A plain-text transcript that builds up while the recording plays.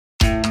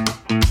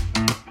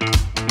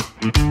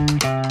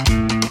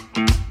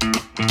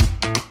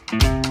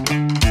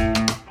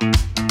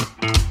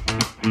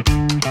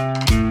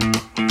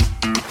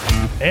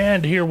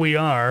here we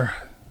are.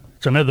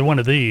 It's another one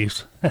of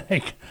these.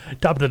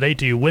 Top of the day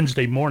to you,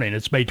 Wednesday morning.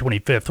 It's May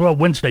 25th. Well,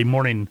 Wednesday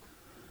morning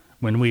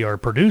when we are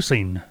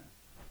producing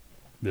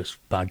this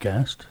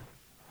podcast.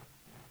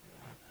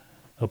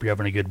 Hope you're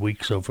having a good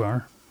week so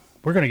far.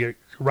 We're going to get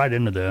right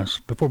into this.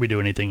 Before we do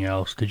anything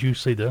else, did you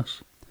see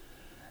this?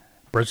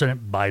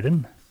 President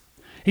Biden,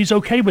 he's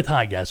okay with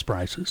high gas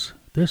prices.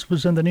 This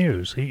was in the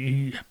news.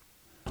 He's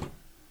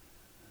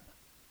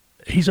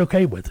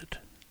okay with it.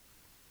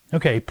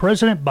 Okay,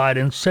 President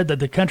Biden said that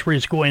the country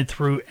is going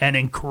through an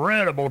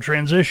incredible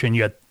transition.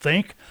 You'd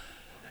think.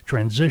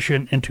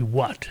 Transition into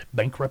what?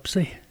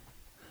 Bankruptcy?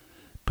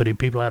 Putting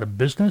people out of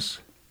business?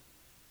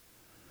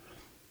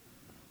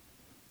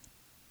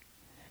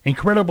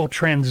 Incredible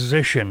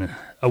transition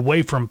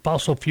away from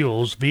fossil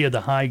fuels via the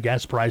high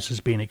gas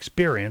prices being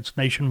experienced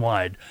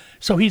nationwide.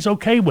 So he's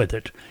okay with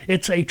it.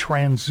 It's a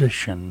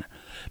transition.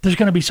 There's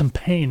going to be some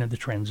pain in the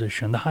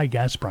transition, the high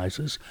gas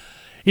prices.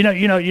 You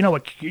know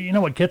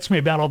what gets me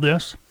about all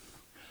this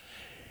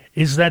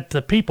is that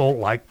the people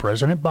like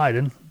President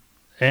Biden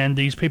and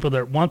these people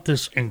that want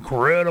this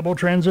incredible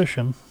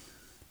transition,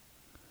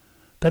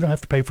 they don't have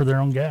to pay for their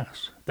own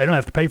gas. They don't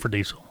have to pay for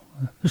diesel.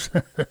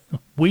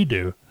 We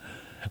do.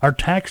 Our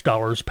tax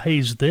dollars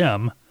pays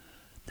them.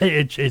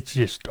 It's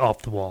just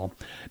off the wall.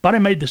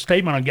 Biden made the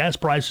statement on gas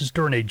prices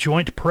during a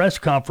joint press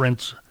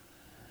conference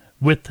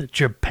with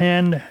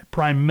Japan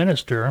Prime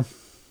Minister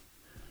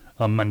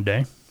on Monday,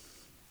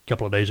 a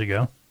couple of days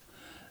ago.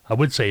 I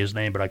would say his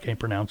name, but I can't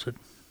pronounce it.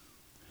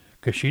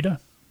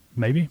 Kishida,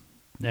 maybe?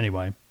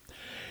 Anyway,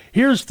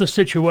 here's the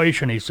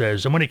situation, he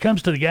says. And when it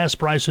comes to the gas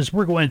prices,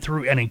 we're going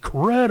through an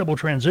incredible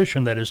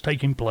transition that is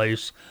taking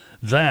place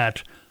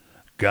that,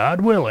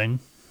 God willing,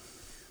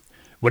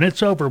 when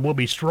it's over, we'll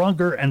be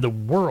stronger and the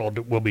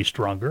world will be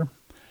stronger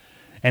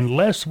and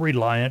less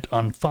reliant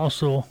on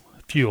fossil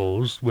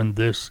fuels when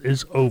this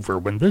is over.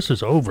 When this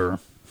is over,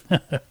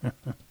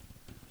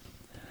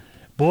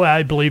 boy,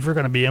 I believe we're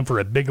going to be in for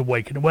a big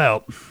awakening.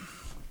 Well,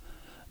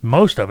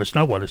 most of us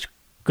know what is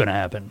going to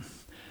happen.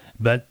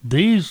 But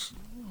these,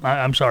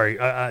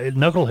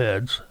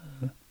 knuckleheads,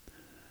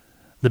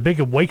 the big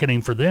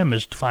awakening for them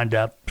is to find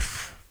out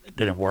it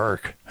didn't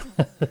work.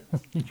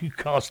 You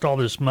cost all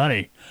this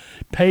money,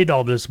 paid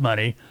all this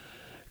money,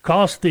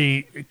 cost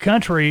the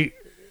country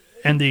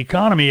and the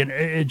economy, and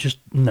it's just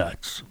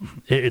nuts.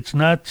 It's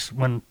nuts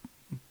when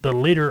the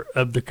leader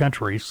of the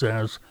country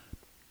says,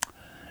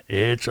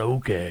 it's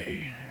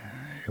okay.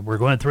 We're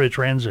going through a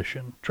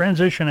transition.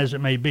 Transition as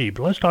it may be,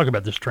 but let's talk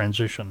about this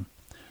transition.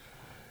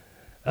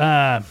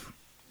 The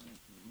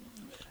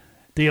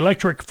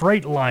electric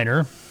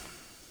Freightliner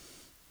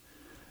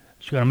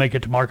is going to make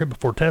it to market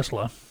before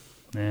Tesla.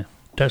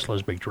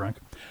 Tesla's big trunk.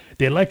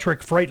 The electric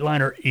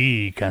Freightliner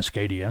E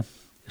Cascadia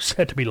is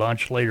set to be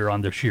launched later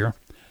on this year,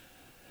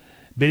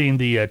 beating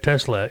the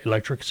Tesla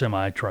electric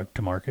semi-truck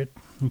to market.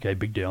 Okay,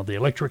 big deal. The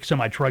electric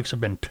semi-trucks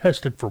have been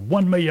tested for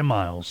 1 million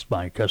miles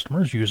by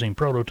customers using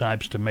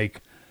prototypes to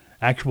make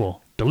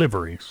actual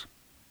deliveries.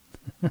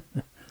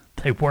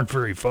 They weren't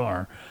very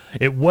far.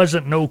 It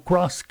wasn't no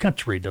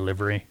cross-country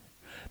delivery.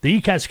 The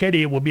E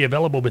Cascadia will be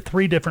available with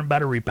 3 different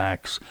battery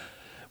packs,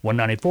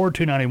 194,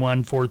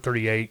 291,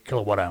 438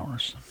 kilowatt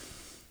hours,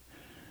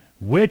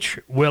 which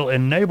will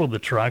enable the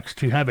trucks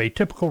to have a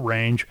typical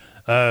range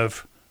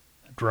of,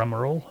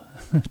 drumroll,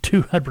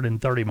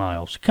 230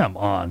 miles. Come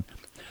on.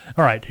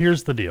 All right,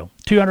 here's the deal.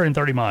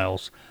 230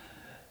 miles.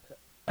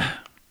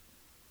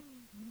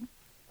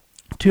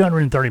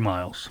 230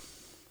 miles.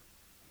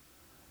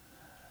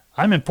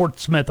 I'm in Fort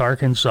Smith,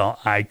 Arkansas.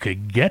 I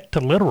could get to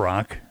Little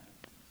Rock.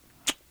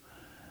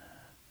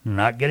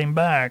 Not getting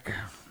back.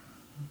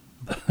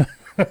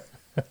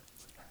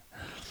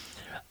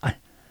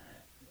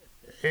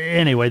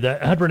 Anyway, the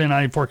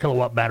 194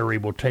 kilowatt battery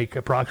will take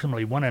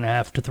approximately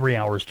 1.5 to 3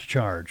 hours to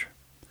charge.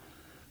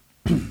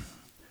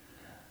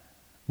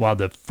 While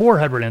the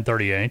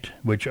 438,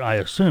 which I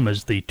assume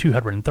is the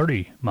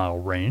 230 mile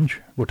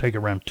range, will take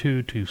around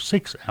 2 to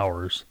 6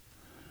 hours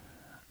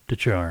to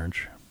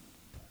charge.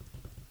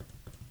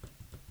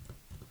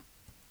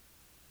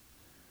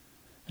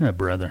 Oh,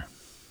 brother.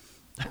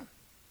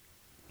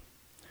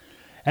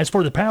 As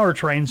for the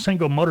powertrain,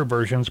 single motor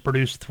versions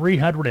produce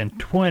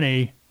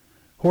 320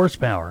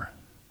 horsepower.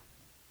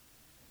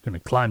 Going to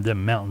climb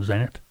them mountains,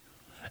 ain't it?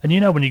 And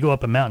you know when you go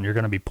up a mountain, you're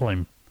going to be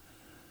pulling,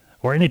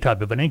 or any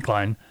type of an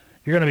incline,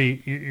 you're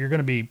going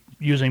to be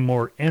using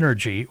more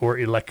energy or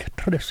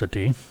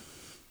electricity.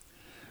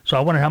 So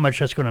I wonder how much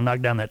that's going to knock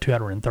down that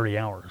 230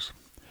 hours.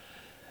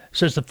 It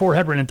says the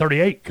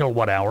 438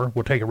 kilowatt hour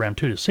will take around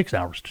 2 to 6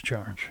 hours to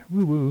charge.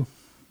 Woo-woo.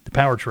 The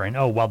powertrain.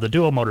 Oh, while the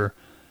dual motor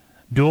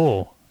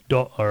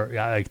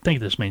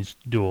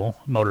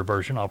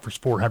version offers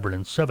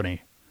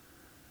 470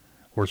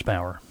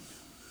 horsepower.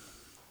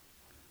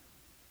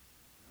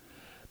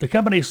 The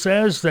company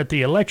says that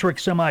the electric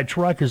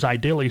semi-truck is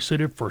ideally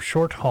suited for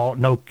short haul,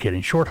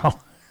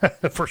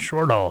 for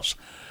short hauls.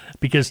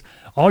 Because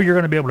all you're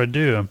going to be able to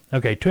do,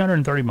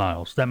 230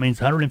 miles, that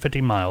means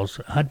 150 miles,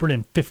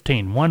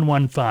 115,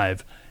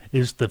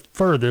 is the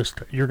furthest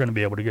you're going to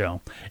be able to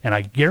go. And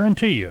I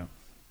guarantee you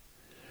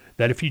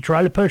that if you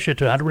try to push it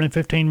to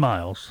 115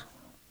 miles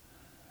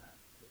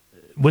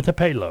with a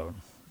payload,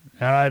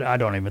 and I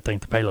don't even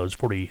think the payload is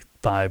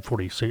 45,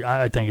 46.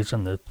 I think it's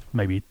in the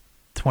maybe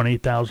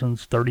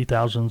 20,000s,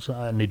 30,000s.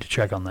 I need to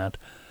check on that.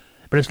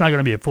 But it's not going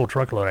to be a full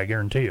truckload, I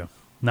guarantee you.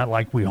 Not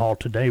like we haul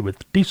today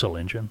with diesel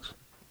engines.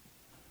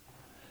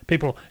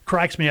 People,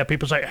 cracks me up.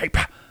 People say, hey,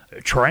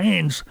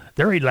 trains,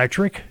 they're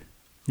electric.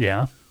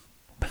 Yeah.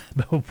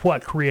 But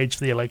what creates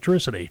the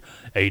electricity?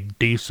 A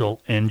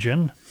diesel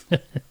engine.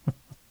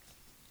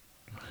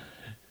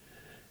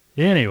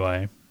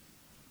 Anyway,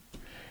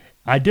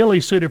 ideally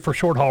suited for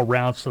short-haul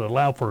routes that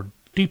allow for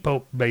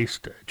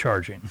depot-based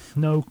charging.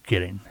 No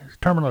kidding.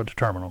 Terminal to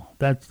terminal.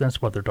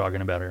 That's what they're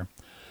talking about here.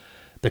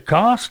 The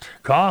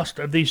cost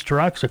of these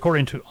trucks,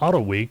 according to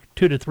AutoWeek,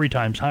 2 to 3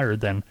 times higher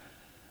than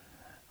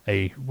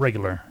a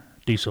regular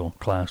diesel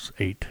Class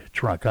 8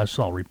 truck. I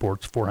saw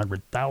reports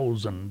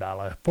 $400,000.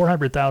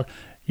 $400,000.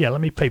 Yeah,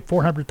 let me pay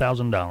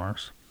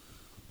 $400,000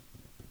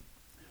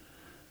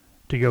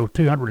 to go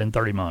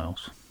 230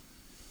 miles.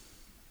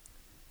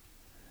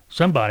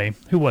 Somebody,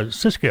 who was it?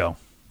 Cisco,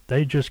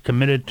 they just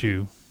committed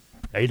to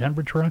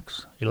 800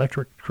 trucks,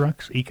 electric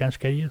trucks,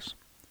 e-Cascadias.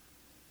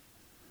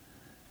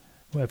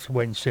 We'll have to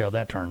wait and see how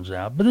that turns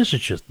out. But this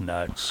is just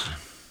nuts.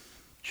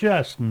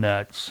 Just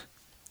nuts.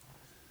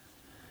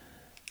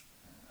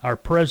 Our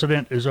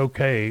president is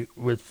okay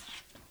with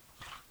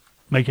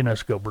making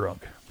us go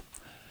broke.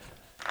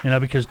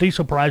 Because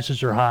diesel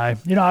prices are high.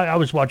 I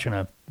was watching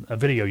a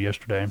video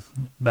yesterday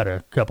about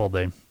a couple.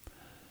 They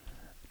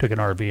took an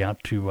RV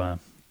out to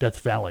Death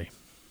Valley,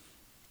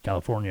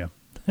 California.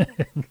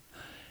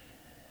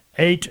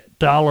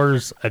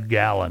 $8 a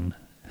gallon.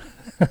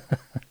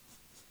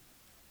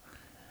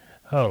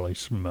 Holy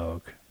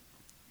smoke.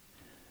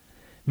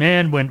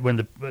 Man,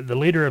 when the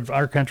leader of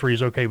our country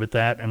is okay with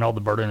that and all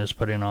the burden is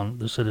put in on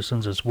the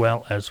citizens as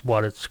well as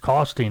what it's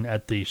costing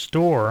at the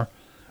store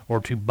or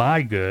to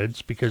buy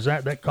goods, because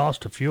that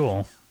cost of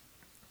fuel,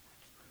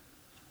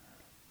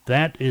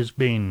 that is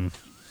being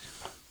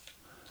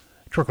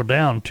trickled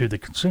down to the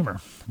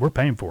consumer. We're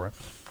paying for it.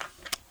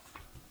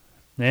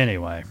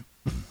 Anyway,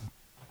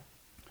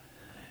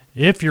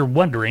 if you're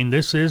wondering,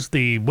 this is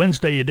the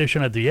Wednesday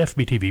edition of the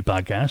FBTV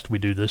podcast. We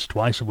do this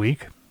twice a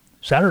week.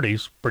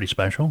 Saturday's pretty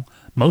special,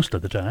 most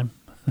of the time,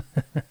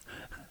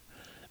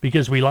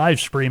 because we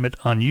live stream it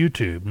on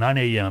YouTube, 9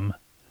 a.m.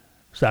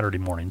 Saturday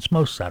mornings,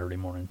 most Saturday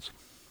mornings.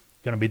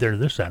 Going to be there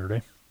this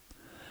Saturday.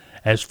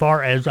 As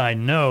far as I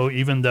know,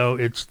 even though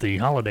it's the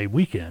holiday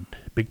weekend,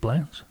 big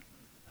plans.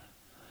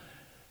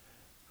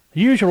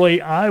 Usually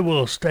I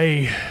will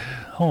stay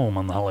home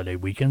on the holiday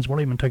weekends.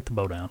 Won't even take the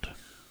boat out.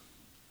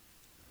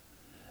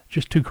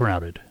 Just too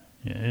crowded.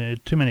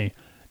 Too many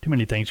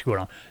things going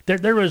on.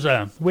 There was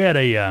we had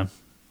a,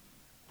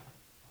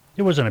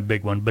 it wasn't a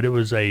big one, but it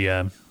was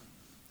a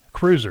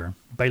cruiser,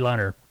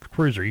 Bayliner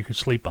cruiser. You could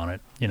sleep on it.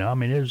 It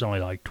was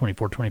only like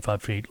 24,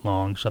 25 feet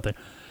long, something.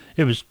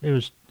 It was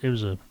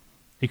a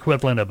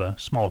equivalent of a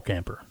small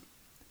camper.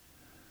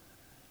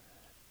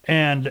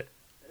 And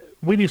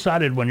we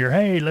decided one year,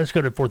 hey, let's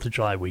go to 4th of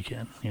July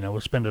weekend.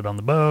 We'll spend it on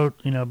the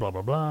boat, blah,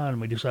 blah, blah.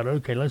 And we decided,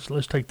 okay, let's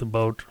take the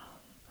boat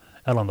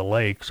out on the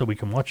lake so we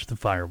can watch the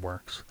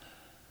fireworks.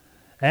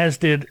 As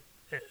did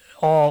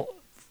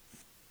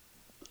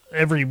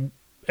every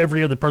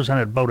other person that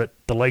had a boat at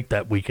the lake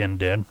that weekend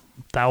did.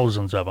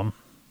 Thousands of them.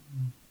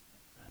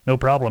 No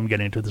problem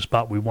getting to the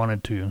spot we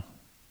wanted to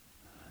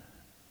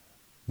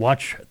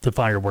watch the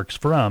fireworks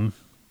from,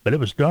 but it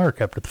was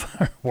dark after the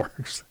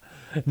fireworks.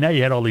 Now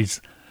you had all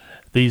these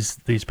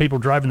people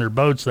driving their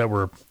boats that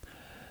were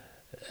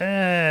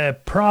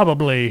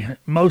probably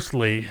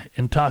mostly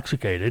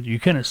intoxicated. You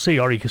couldn't see.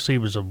 All you could see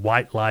was a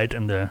white light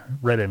and the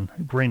red and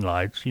green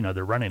lights,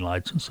 the running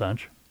lights and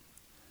such.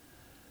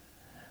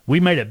 We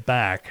made it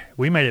back.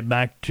 We made it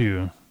back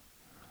to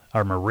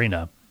our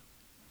marina.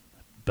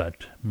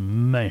 But,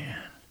 man,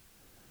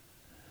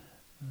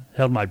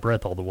 held my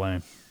breath all the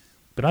way.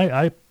 But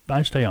I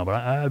stay on, but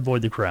I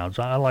avoid the crowds.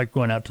 I like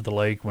going out to the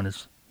lake when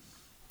it's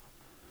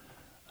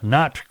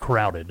not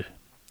crowded.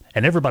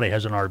 And everybody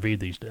has an RV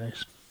these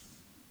days.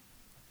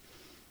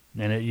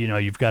 And,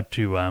 you've got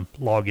to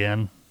log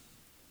in.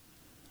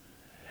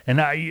 And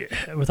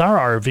with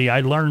our RV, I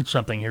learned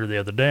something here the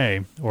other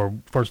day, or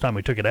first time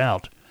we took it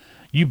out.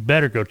 You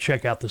better go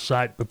check out the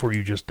site before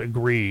you just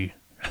agree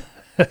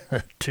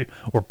to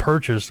or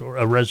purchase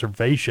a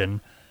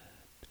reservation,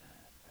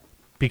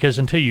 because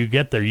until you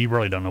get there, you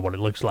really don't know what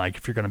it looks like,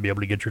 if you're going to be able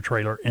to get your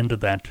trailer into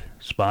that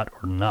spot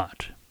or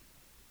not.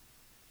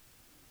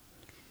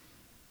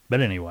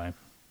 But anyway,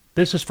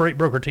 this is Freight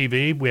Broker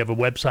TV. We have a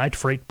website,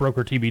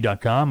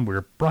 freightbrokertv.com.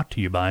 We're brought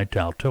to you by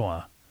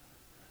Taltoa.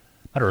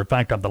 Matter of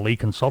fact, I'm the lead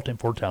consultant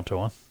for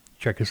Taltoa.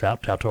 Check us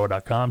out,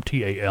 taltoa.com,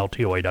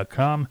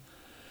 TALTOA.com.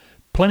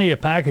 Plenty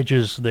of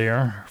packages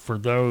there for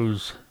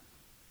those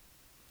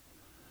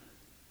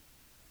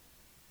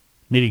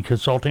needing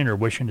consulting or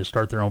wishing to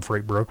start their own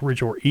freight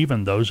brokerage, or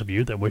even those of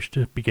you that wish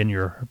to begin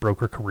your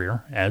broker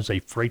career as a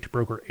freight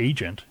broker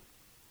agent.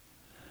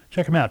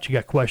 Check them out. You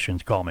got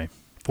questions, call me.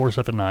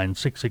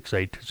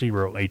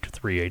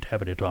 479-668-0838.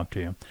 Happy to talk to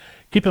you.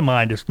 Keep in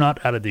mind, it's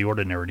not out of the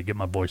ordinary to get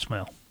my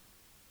voicemail.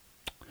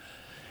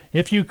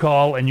 If you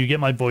call and you get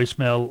my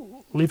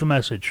voicemail, leave a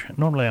message.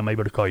 Normally, I'm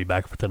able to call you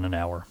back within an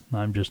hour.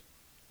 I'm just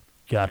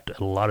got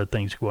a lot of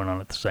things going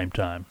on at the same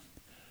time.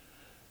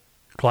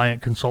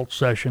 Client consult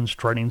sessions,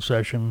 training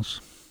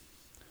sessions,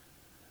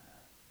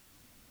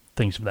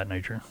 things of that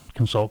nature.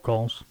 Consult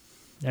calls,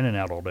 in and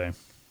out all day.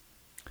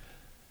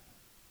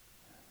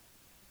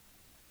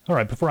 All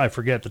right, before I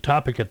forget, the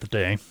topic of the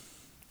day,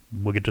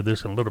 we'll get to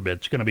this in a little bit.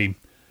 It's going to be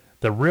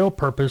the real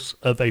purpose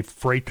of a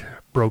freight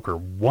broker.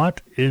 What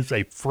is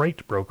a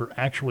freight broker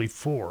actually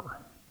for?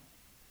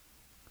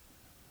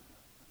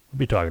 We'll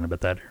be talking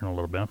about that here in a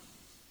little bit.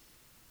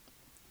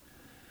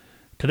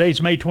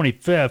 Today's May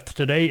 25th.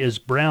 Today is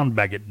Brown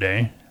Baggett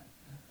Day.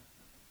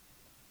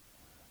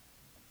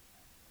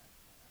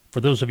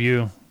 For those of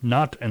you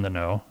not in the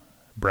know,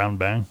 brown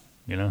bag,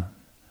 you know.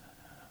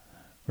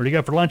 What do you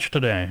got for lunch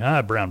today?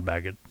 Brown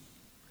Baggett.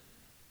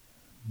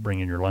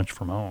 Bringing your lunch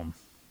from home.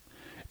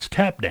 It's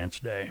Tap Dance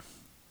Day.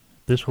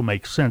 This will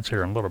make sense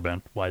here in a little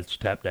bit why it's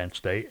Tap Dance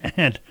Day.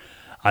 And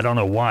I don't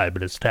know why,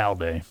 but it's Towel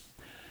Day.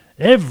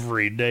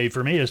 Every day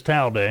for me is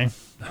Towel Day.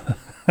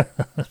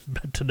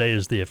 But today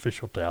is the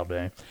official Towel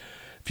Day.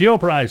 Fuel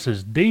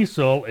prices.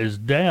 Diesel is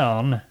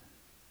down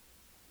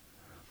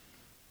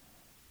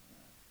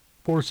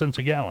 4 cents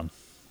a gallon.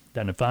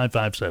 Down to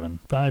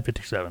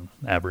 $5.57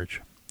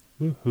 average.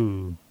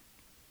 Woohoo.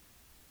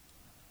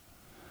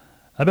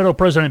 I bet old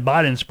President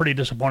Biden's pretty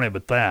disappointed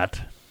with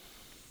that.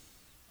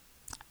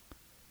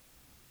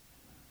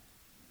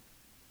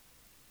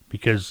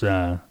 Because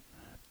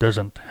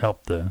doesn't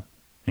help the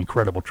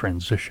incredible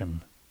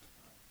transition.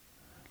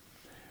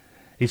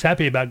 He's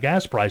happy about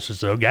gas prices,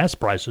 though. Gas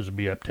prices will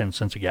be up 10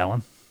 cents a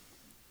gallon.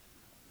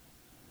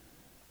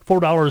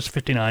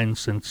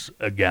 $4.59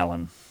 a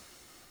gallon.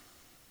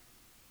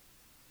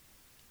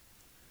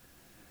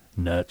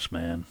 Nuts,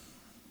 man.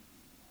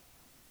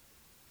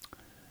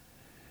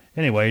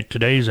 Anyway,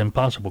 today's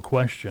impossible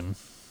question.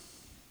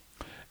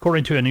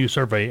 According to a new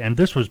survey, and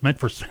this was meant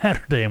for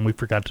Saturday, and we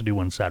forgot to do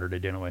one Saturday,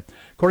 didn't we?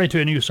 According to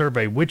a new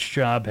survey, which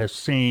job has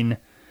seen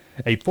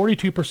a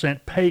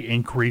 42% pay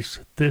increase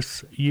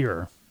this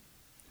year?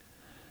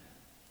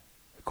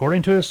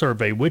 According to a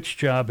survey, which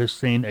job has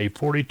seen a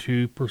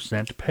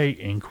 42% pay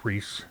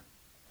increase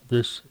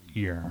this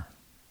year?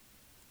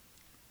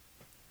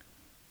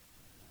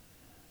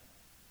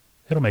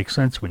 It'll make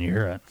sense when you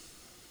hear it.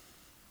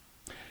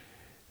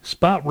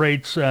 Spot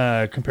rates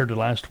compared to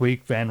last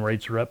week, van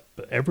rates are up.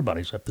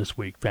 Everybody's up this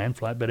week. Van,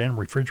 flatbed, and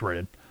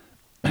refrigerated.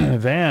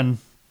 Van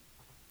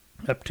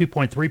up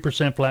 2.3%,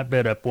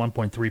 flatbed up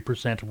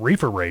 1.3%.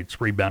 Reefer rates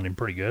rebounding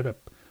pretty good,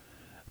 up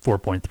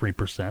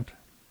 4.3%.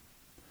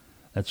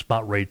 That's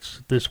spot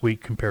rates this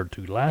week compared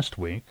to last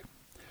week.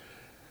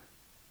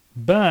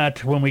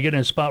 But when we get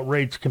in spot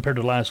rates compared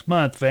to last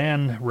month,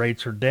 van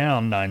rates are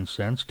down 9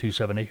 cents,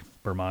 $2.70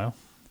 per mile.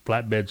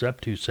 Flatbeds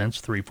up 2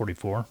 cents,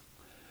 $3.44.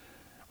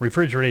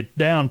 Refrigerated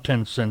down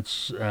 10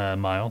 cents a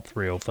mile,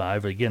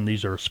 $3.05. Again,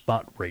 these are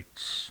spot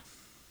rates.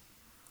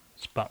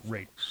 Spot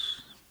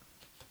rates.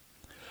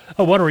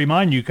 Oh, want to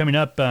remind you, coming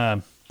up,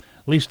 at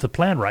least the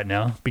plan right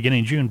now,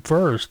 beginning June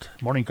 1st,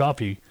 morning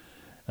coffee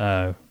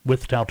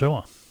with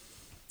Tautoa.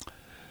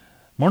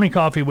 Morning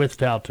coffee with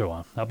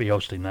Tautoa. I'll be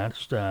hosting that.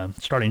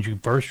 Starting June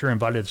 1st, you're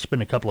invited to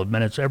spend a couple of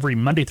minutes every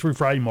Monday through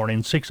Friday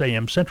morning, 6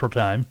 a.m. Central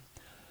Time.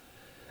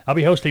 I'll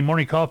be hosting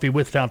morning coffee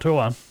with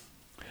Tautoa.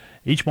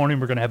 Each morning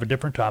we're going to have a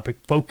different topic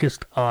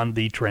focused on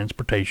the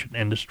transportation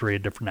industry, a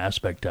different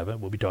aspect of it.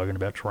 We'll be talking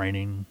about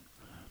training,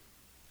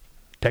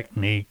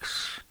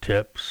 techniques,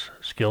 tips,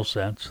 skill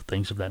sets,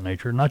 things of that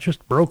nature. Not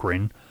just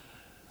brokering,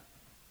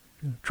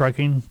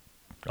 trucking,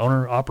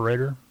 owner,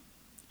 operator,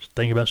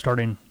 thinking about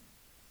starting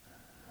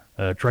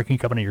a trucking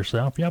company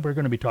yourself. Yeah, we're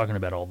going to be talking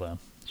about all that.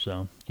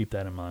 So keep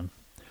that in mind.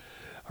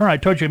 All right, I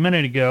told you a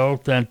minute ago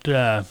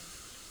that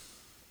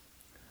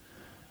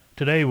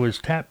today was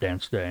Tap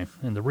Dance Day,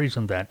 and the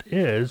reason that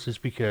is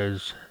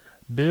because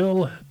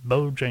Bill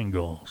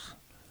Bojangles,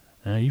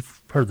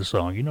 you've heard the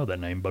song, you know that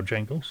name,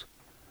 Bojangles.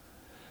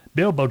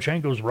 Bill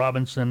Bojangles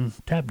Robinson,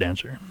 tap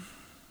dancer,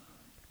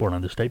 born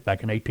on this date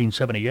back in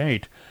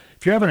 1878.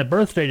 If you're having a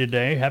birthday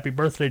today, happy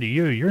birthday to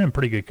you. You're in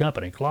pretty good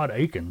company. Claude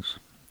Akins.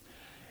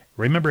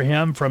 Remember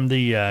him from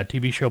the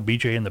TV show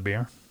BJ and the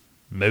Bear?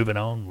 Moving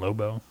On,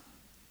 Lobo.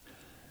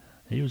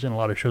 He was in a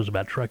lot of shows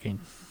about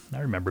trucking. I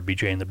remember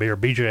BJ and the Bear.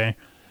 BJ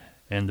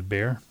and the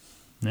Bear,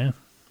 yeah,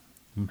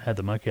 had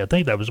the monkey. I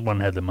think that was the one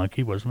that had the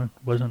monkey, wasn't it?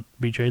 Wasn't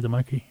BJ the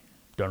monkey?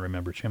 Don't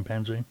remember.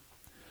 Chimpanzee.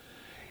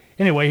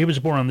 Anyway, he was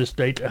born on this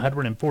date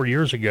 104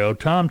 years ago.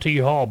 Tom T.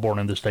 Hall, born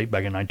on this date back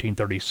in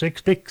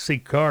 1936. Dixie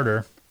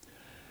Carter.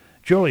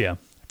 Julia,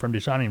 from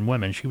Designing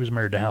Women. She was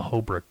married to Hal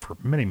Holbrook for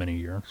many, many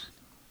years.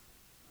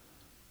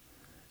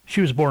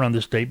 She was born on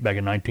this date back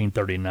in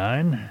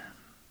 1939.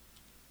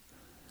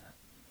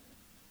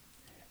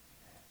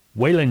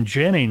 Waylon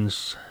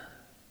Jennings,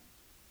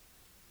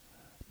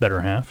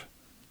 better half.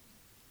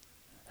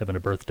 having a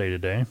birthday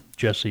today.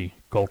 Jessie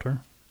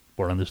Coulter,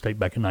 born on this date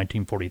back in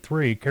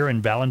 1943.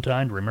 Karen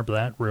Valentine, remember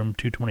that? Room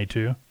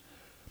 222.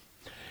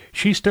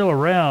 She's still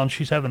around.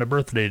 She's having a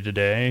birthday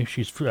today.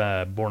 She's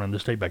born on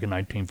this date back in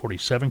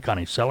 1947.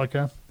 Connie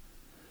Selica,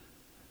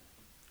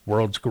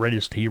 World's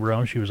Greatest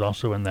Hero. She was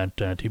also in that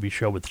TV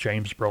show with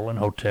James Brolin,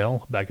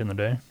 Hotel, back in the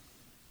day.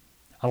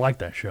 I liked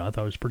that show. I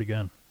thought it was pretty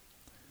good.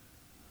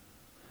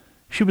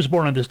 She was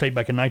born on this date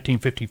back in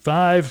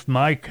 1955.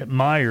 Mike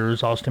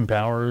Myers, Austin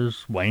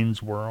Powers,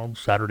 Wayne's World,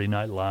 Saturday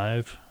Night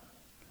Live,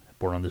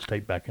 born on this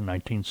date back in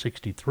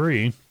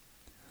 1963.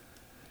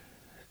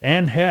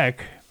 Anne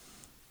Heck,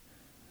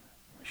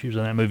 she was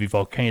in that movie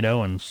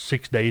Volcano and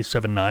 6 Days,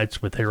 7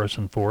 Nights with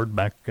Harrison Ford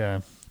back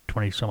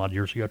 20-some-odd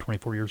years ago,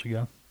 24 years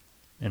ago,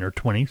 in her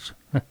 20s.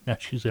 Now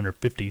she's in her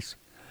 50s.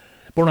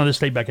 Born on this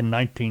date back in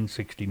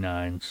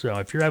 1969. So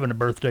if you're having a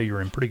birthday, you're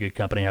in pretty good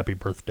company. Happy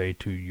birthday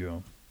to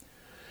you.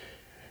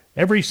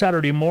 Every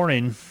Saturday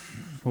morning,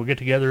 we'll get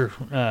together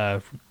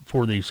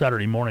for the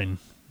Saturday morning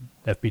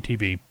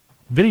FBTV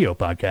video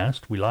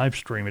podcast. We live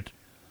stream it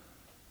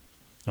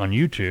on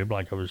YouTube,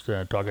 like I was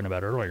talking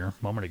about earlier, a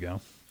moment ago.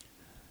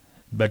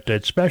 But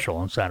it's special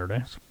on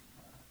Saturdays.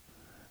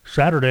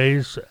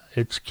 Saturdays,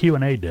 it's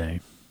Q&A day.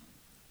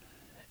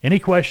 Any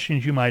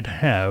questions you might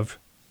have,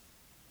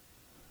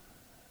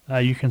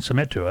 you can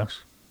submit to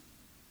us,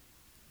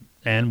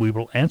 and we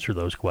will answer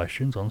those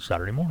questions on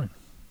Saturday morning.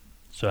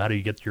 So how do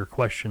you get your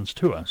questions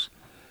to us?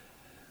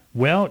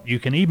 Well, you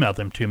can email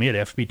them to me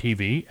at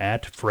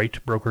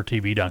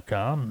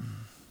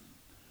fbtv@freightbrokertv.com.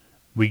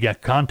 We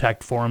got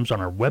contact forms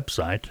on our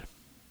website,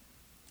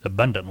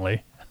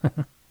 abundantly,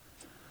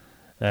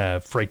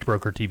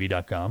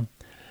 freightbrokertv.com.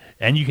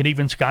 And you can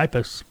even Skype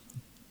us.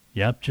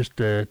 Yep, just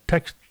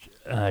text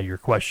your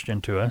question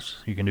to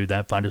us. You can do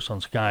that. Find us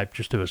on Skype.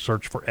 Just do a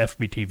search for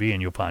FBTV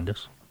and you'll find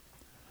us.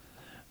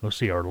 We'll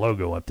see our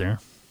logo up there.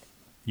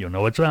 You'll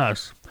know it's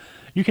us.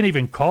 You can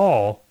even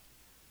call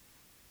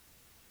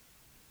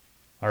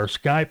our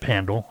Skype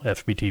handle,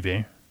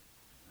 FBTV.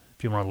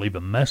 If you want to leave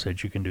a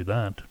message, you can do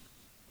that.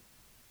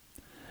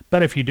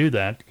 But if you do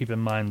that, keep in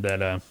mind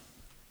that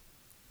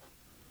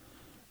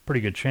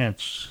pretty good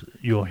chance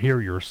you'll hear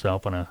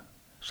yourself on a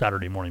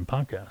Saturday morning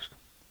podcast.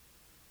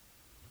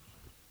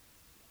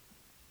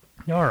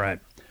 All right.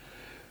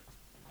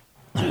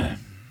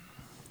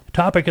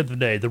 Topic of the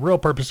day, the real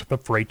purpose of a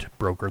freight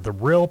broker. The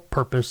real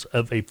purpose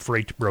of a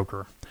freight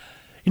broker.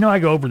 You know, I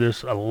go over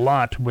this a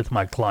lot with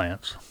my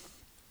clients.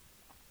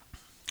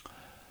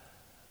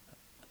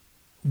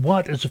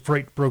 What is a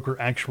freight broker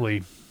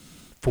actually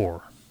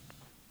for?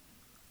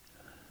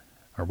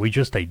 Are we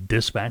just a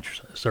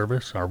dispatch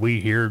service? Are we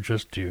here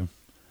just to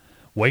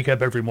wake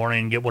up every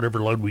morning and get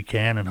whatever load we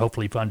can and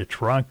hopefully find a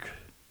truck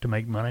to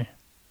make money?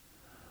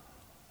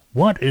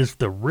 What is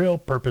the real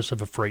purpose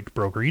of a freight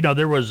broker? You know,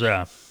 there was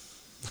a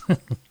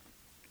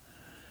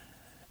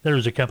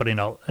company,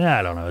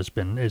 I don't know, it's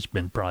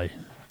been probably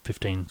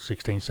 15,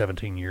 16,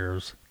 17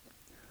 years,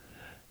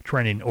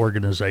 training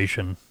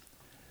organization.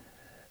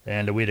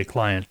 And we had a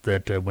client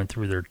that went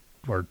through their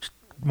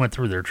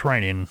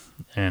training,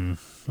 and,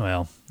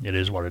 well, it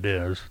is what it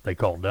is. They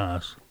called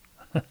us.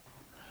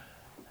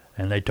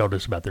 And they told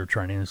us about their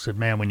training and said,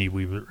 man,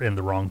 we were in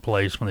the wrong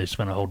place when they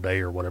spent a whole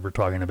day or whatever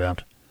talking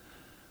about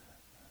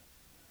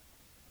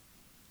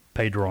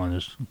Pedro and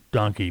his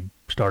donkey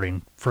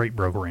starting freight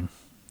brokering,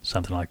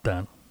 something like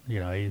that. You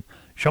know, he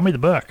showed me the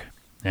book,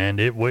 and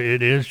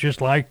it is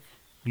just like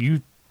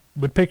you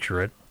would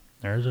picture it.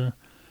 There's a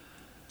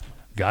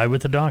guy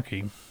with a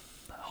donkey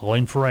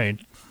hauling freight,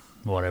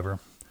 whatever.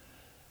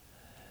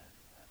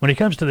 When it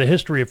comes to the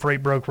history of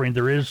freight brokering,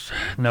 there is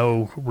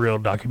no real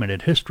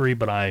documented history,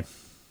 but I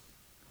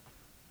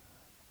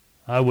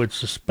would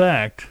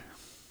suspect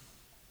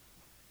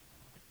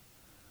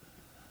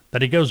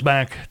that it goes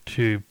back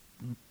to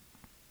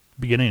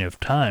beginning of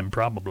time,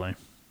 probably.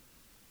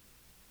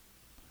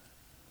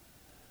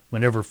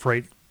 Whenever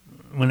free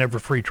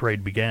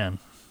trade began,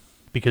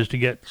 because to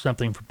get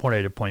something from point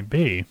A to point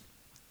B,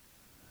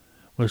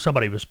 well,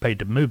 somebody was paid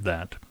to move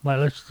that.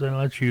 Let's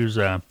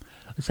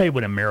say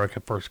when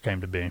America first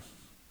came to be,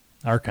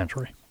 our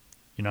country,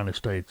 United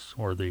States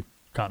or the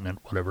continent,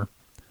 whatever.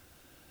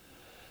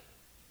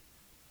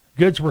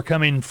 Goods were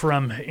coming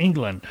from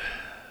England,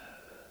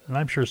 and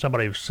I'm sure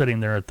somebody was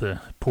sitting there at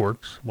the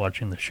ports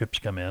watching the ships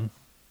come in,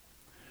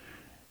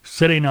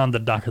 sitting on the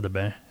dock of the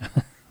bay,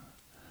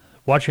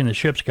 watching the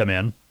ships come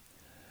in,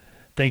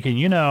 thinking,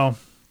 you know,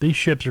 these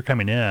ships are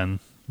coming in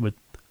with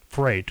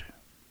freight.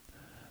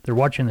 They're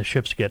watching the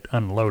ships get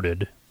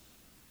unloaded.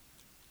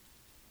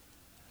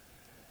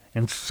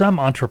 And some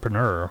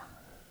entrepreneur,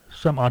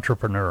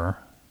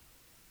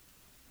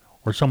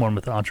 or someone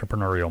with an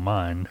entrepreneurial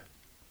mind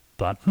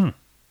thought,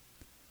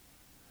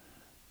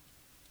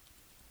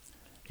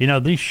 you know,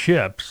 these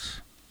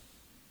ships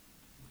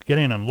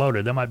getting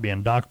unloaded, they might be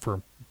in dock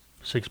for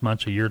 6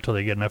 months, a year, till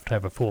they get enough to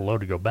have a full load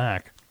to go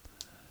back.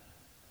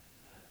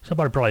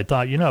 Somebody probably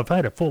thought, you know, if I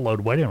had a full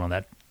load waiting on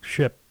that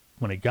ship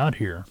when it got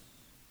here,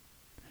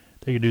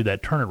 they could do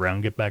that turnaround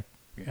and get back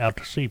out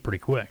to sea pretty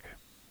quick.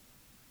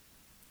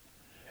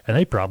 And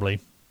they probably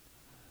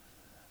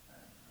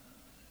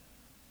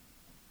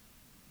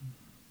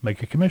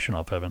make a commission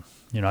off of it.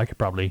 I could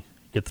probably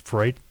get the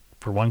freight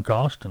for one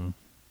cost and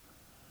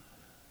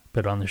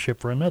put it on the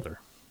ship for another.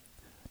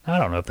 I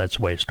don't know if that's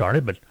the way it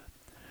started, but it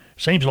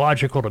seems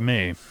logical to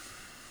me.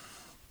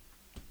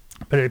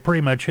 But it pretty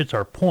much hits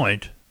our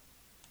point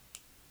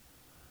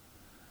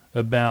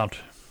about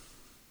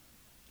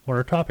what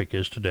our topic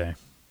is today.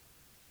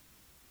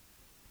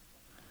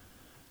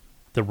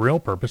 The real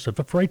purpose of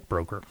a freight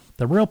broker.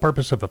 The real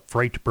purpose of a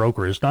freight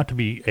broker is not to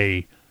be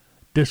a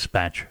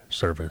dispatch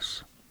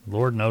service.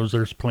 Lord knows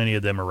there's plenty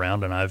of them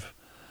around, and I've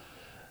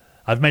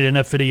made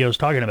enough videos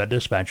talking about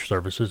dispatch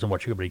services and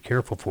what you got to be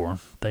careful for.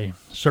 They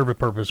serve a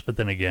purpose, but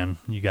then again,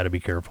 you got to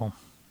be careful.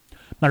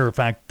 Matter of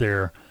fact,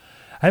 I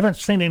haven't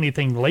seen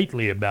anything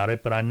lately about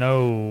it, but I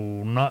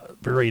know not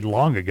very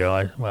long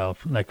ago,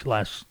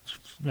 last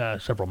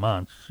several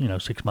months,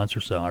 6 months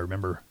or so, I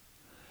remember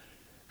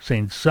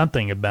seeing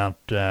something about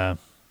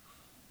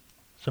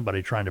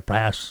somebody trying to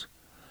pass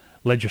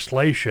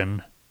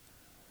legislation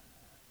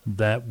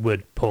that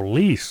would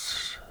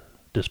police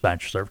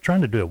dispatch service,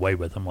 trying to do away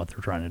with them, what they're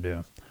trying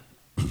to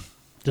do.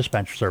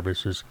 Dispatch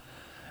services.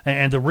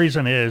 And the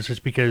reason is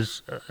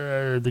because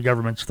the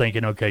government's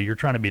thinking, okay, you're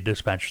trying to be a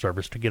dispatch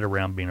service to get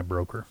around being a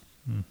broker.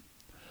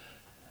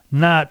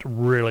 Not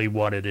really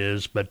what it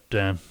is, but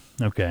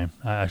okay,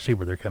 I see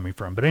where they're coming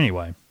from. But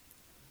anyway,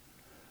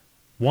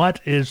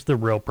 what is the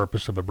real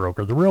purpose of a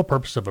broker? The real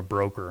purpose of a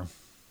broker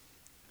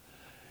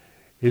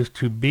is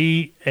to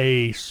be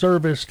a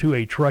service to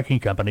a trucking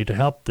company to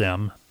help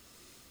them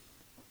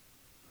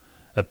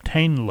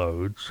obtain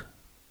loads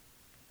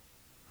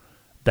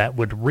that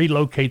would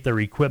relocate their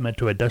equipment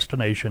to a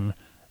destination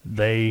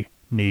they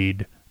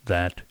need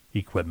that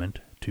equipment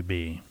to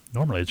be.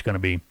 Normally it's going to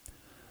be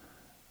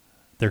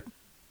their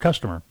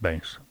customer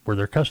base, where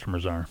their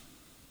customers are.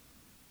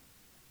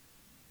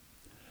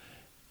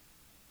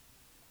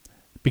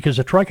 Because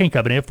a trucking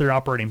company, if they're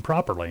operating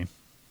properly,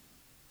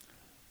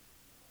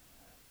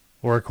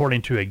 or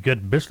according to a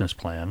good business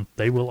plan,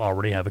 they will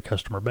already have a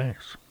customer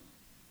base.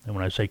 And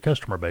when I say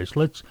customer base,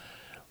 let's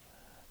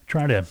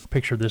try to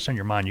picture this in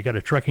your mind. You got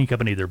a trucking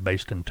company, they're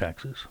based in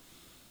Texas.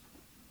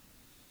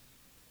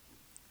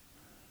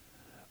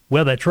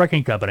 Well, that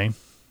trucking company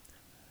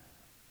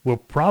will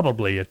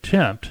probably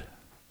attempt,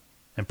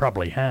 and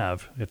probably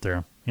have, if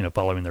they're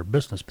following their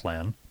business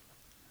plan,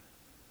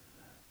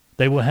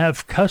 they will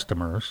have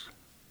customers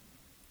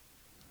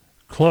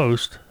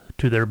close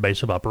to their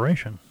base of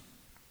operation.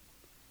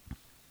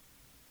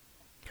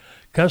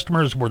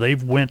 Customers where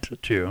they've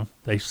went to,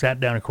 they sat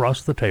down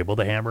across the table,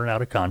 they hammered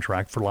out a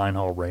contract for line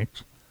haul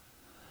rates,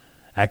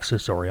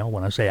 accessorial.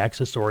 When I say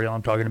accessorial,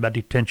 I'm talking about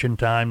detention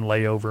time,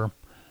 layover,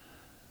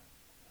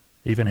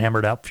 even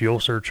hammered out fuel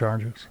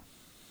surcharges.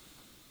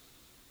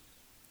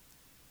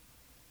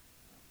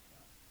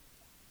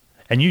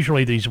 And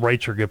usually these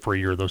rates are good for a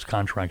year. Those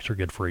contracts are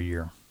good for a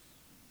year.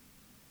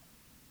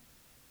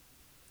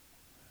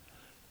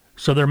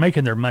 So they're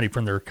making their money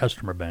from their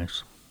customer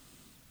base.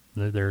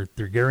 They're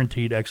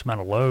guaranteed X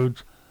amount of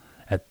loads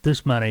at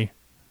this money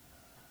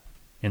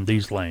in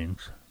these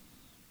lanes.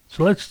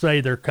 So let's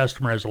say their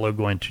customer has a load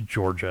going to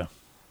Georgia.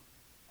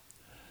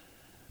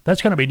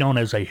 That's going to be known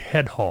as a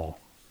head haul.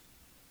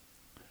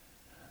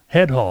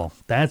 Head haul,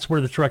 that's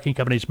where the trucking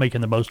company is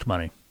making the most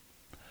money.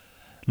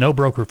 No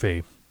broker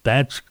fee.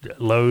 That's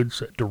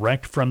loads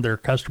direct from their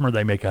customer.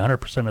 They make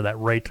 100% of that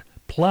rate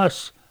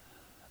plus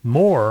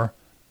more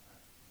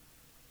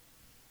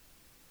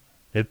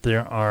if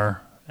there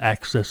are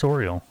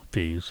accessorial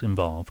fees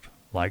involved,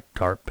 like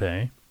TARP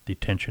pay,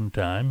 detention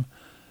time,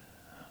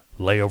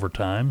 layover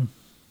time,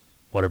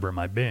 whatever it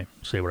might be.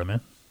 See what I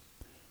mean?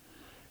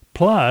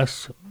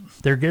 Plus,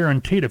 they're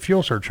guaranteed a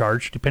fuel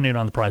surcharge depending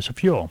on the price of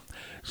fuel.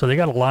 So they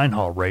got a line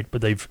haul rate,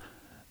 but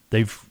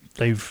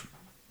they've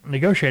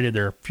negotiated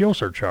their fuel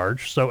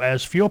surcharge. So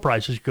as fuel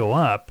prices go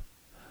up,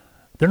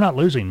 they're not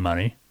losing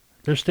money.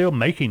 They're still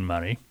making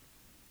money.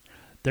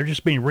 They're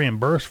just being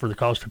reimbursed for the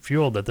cost of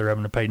fuel that they're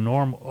having to pay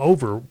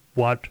over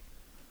what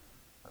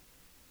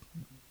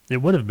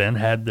it would have been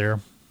had their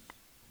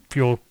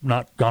fuel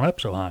not gone up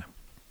so high.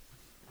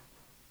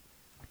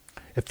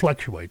 It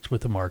fluctuates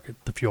with the market,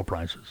 the fuel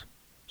prices,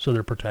 so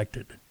they're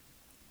protected.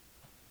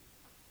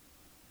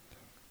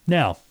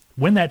 Now,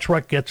 when that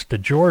truck gets to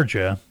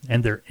Georgia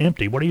and they're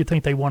empty, what do you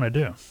think they want to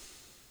do?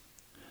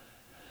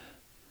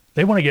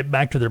 They want to get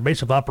back to their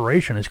base of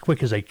operation as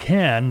quick as they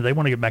can. They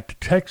want to get back to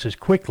Texas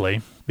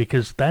quickly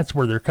because that's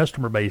where their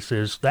customer base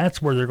is.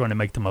 That's where they're going to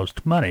make the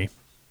most money.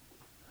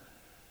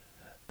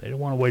 They don't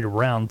want to wait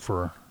around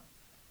for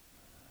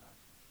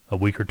a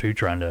week or two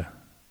trying to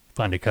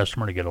find a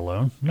customer to get a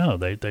loan. No,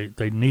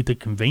 they need the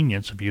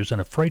convenience of using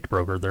a freight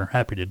broker. They're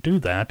happy to do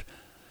that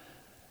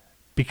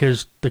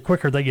because the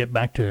quicker they get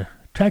back to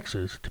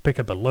Texas to pick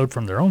up a load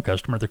from their own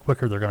customer, the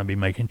quicker they're going to be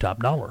making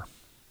top dollar.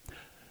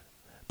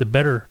 The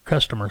better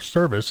customer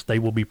service they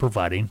will be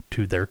providing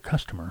to their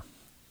customer.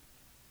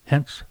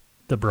 Hence,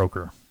 the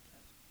broker.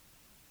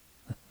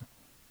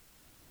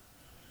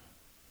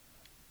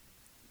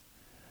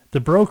 The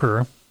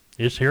broker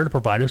is here to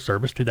provide a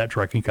service to that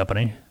trucking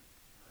company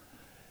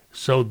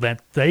so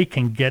that they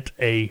can get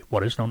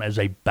what is known as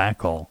a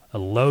backhaul, a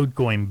load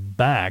going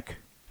back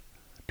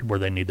to where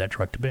they need that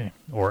truck to be,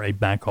 or a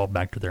backhaul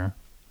back to their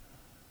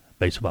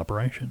base of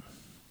operation.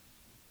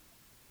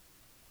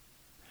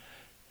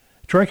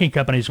 Trucking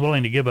companies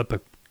willing to give up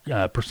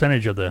a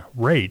percentage of the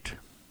rate.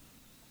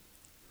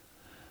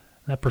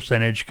 That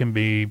percentage can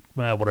be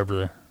whatever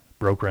the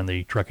broker and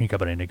the trucking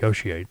company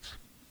negotiates.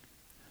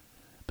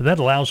 But that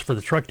allows for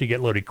the truck to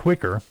get loaded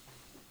quicker,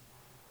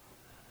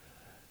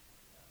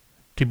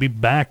 to be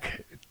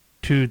back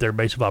to their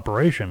base of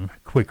operation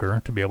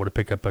quicker, to be able to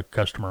pick up a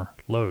customer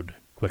load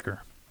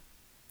quicker,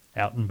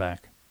 out and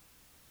back.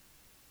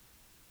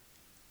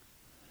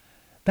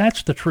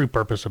 That's the true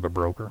purpose of a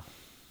broker.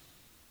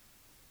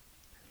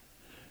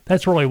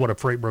 That's really what a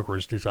freight broker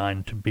is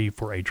designed to be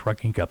for a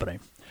trucking company.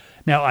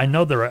 Now, I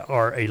know there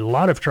are a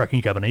lot of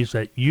trucking companies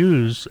that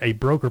use a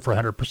broker for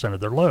 100% of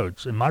their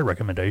loads, and my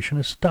recommendation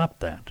is stop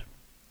that,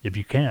 if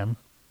you can.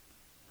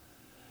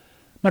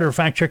 Matter of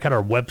fact, check out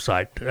our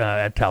website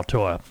at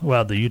Tautoa,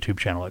 the YouTube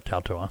channel at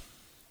Tautoa.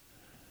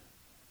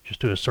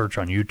 Just do a search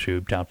on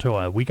YouTube,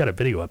 Tautoa. We got a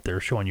video up there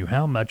showing you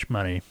how much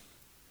money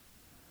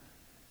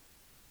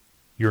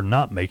you're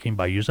not making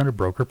by using a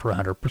broker for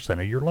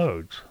 100% of your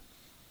loads.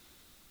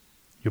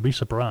 You'll be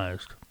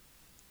surprised.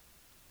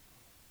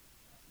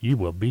 You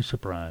will be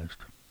surprised.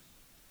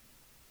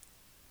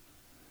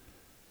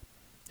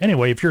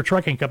 Anyway, if you're a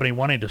trucking company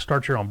wanting to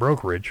start your own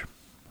brokerage,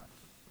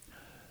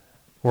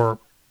 or,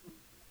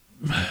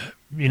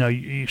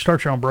 you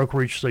start your own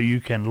brokerage so you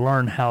can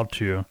learn how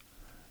to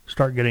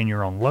start getting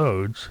your own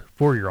loads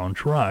for your own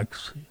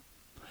trucks,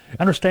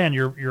 understand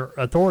your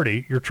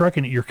authority,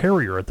 your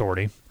carrier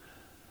authority,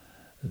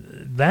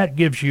 that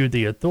gives you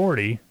the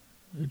authority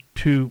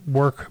to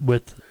work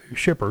with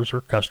shippers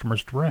or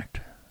customers direct.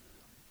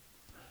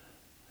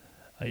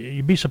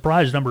 You'd be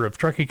surprised the number of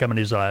trucking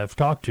companies I've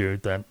talked to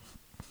that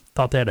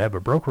thought they had to have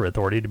a broker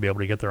authority to be able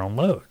to get their own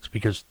loads,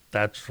 because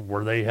that's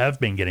where they have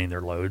been getting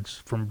their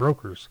loads, from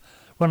brokers.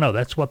 Well, no,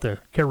 that's what the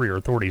carrier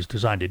authority is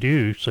designed to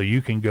do, so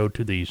you can go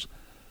to these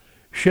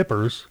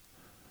shippers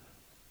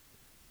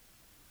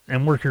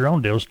and work your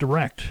own deals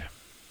direct.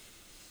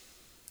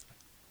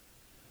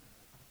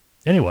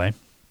 Anyway,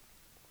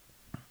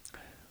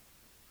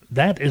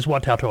 that is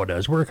what Tautoa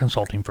does. We're a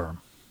consulting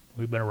firm.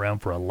 We've been around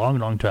for a long,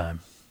 long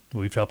time.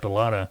 We've helped a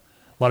lot of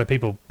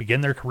people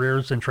begin their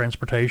careers in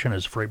transportation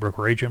as freight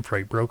broker agent,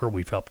 freight broker.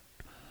 We've helped,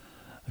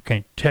 I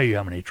can't tell you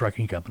how many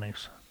trucking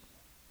companies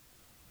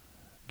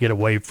get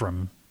away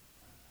from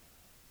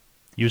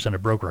using a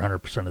broker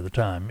 100% of the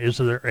time. Is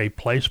there a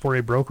place for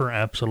a broker?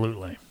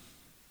 Absolutely.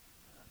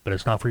 But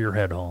it's not for your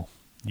head haul.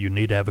 You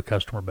need to have a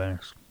customer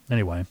base.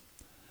 Anyway,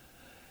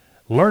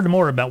 learn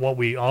more about what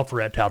we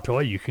offer at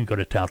Tautoa. You can go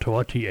to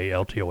Tautoa,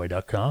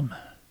 TALTOA.com.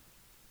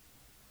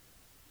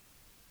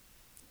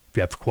 If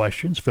you have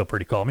questions, feel free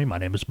to call me. My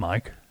name is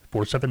Mike,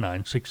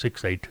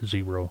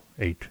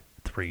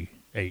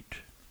 479-668-0838.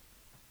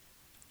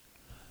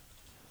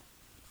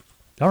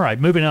 All right,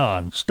 moving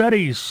on.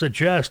 Studies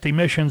suggest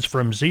emissions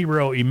from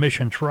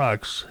zero-emission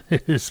trucks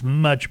is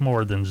much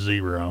more than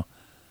zero.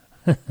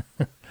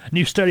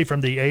 New study from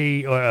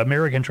the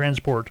American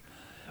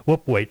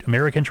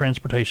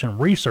Transportation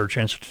Research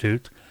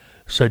Institute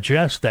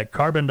suggests that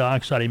carbon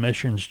dioxide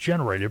emissions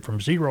generated from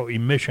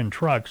zero-emission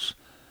trucks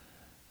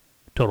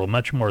total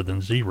much more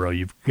than zero.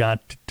 You've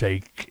got to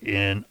take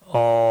in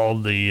all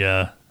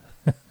the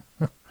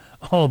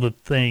all the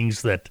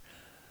things that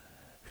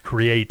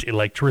create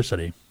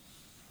electricity.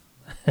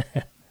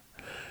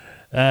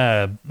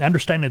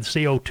 Understanding the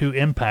CO2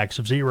 impacts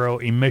of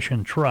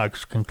zero-emission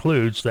trucks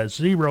concludes that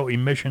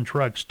zero-emission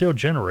trucks still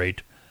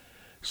generate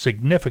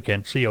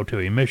significant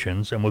CO2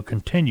 emissions and will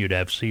continue to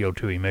have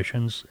CO2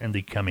 emissions in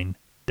the coming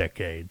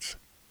decades.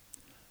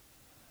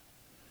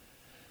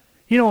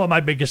 You know what my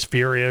biggest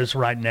fear is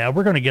right now?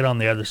 We're going to get on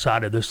the other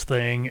side of this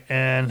thing,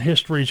 and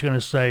history's going to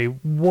say,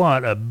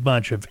 what a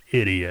bunch of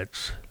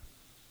idiots.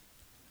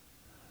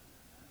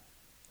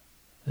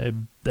 They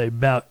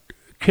about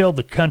killed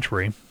the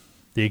country,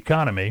 the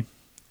economy,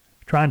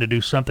 trying to do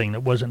something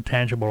that wasn't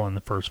tangible in the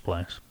first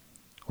place,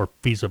 or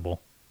feasible.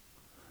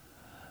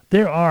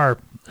 There are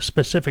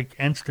specific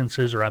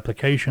instances or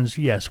applications,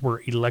 yes,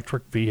 where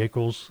electric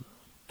vehicles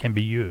can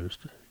be used.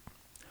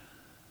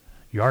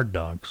 Yard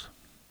dogs.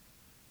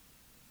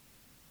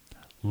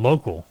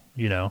 Local,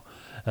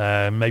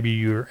 maybe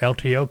your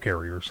LTL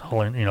carriers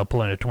pulling a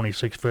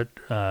 26-foot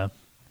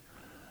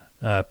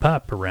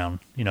pup around,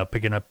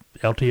 picking up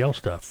LTL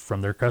stuff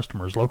from their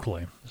customers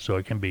locally, so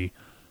it can be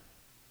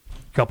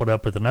coupled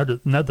up with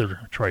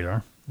another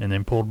trailer and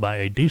then pulled by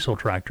a diesel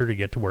tractor to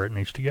get to where it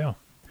needs to go.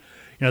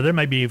 There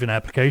may be even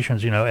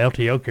applications,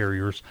 LTL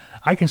carriers.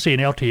 I can see an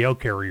LTL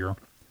carrier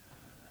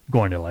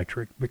going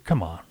electric, but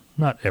come on,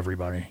 not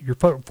everybody. You're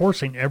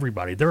forcing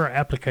everybody. There are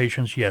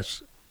applications,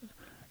 yes.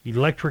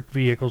 Electric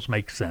vehicles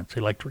make sense,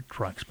 electric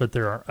trucks, but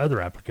there are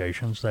other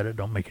applications that it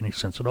don't make any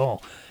sense at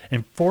all.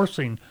 And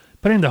putting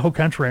the whole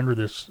country under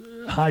this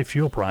high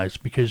fuel price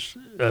because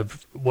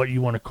of what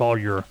you want to call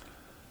your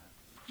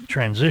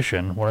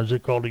transition. What is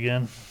it called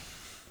again?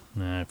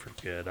 Nah, I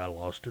forget. I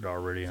lost it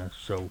already. I'm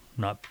so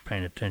not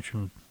paying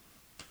attention.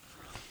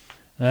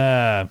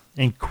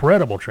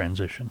 Incredible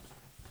transition.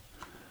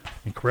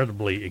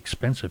 Incredibly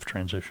expensive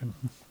transition.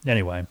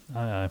 Anyway,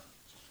 I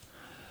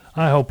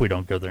hope we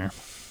don't go there.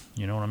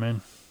 You know what I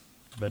mean?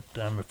 But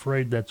I'm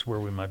afraid that's where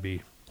we might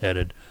be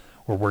headed,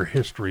 or where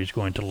history is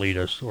going to lead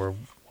us, or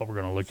what we're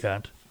going to look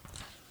at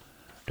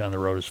down the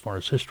road as far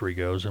as history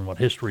goes, and what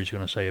history is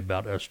going to say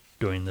about us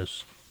doing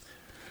this.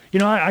 You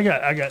know,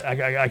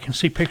 I can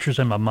see pictures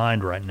in my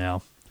mind right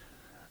now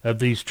of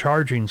these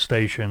charging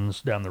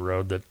stations down the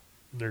road that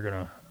they're going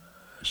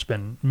to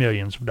spend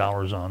millions of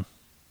dollars on,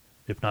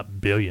 if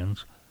not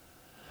billions.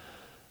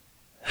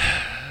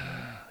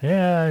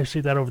 Yeah, I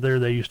see that over there.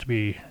 They used to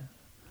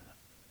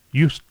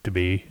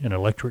be an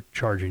electric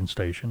charging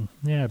station.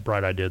 Yeah,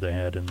 bright idea they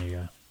had in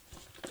the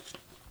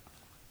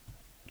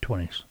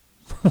 20s.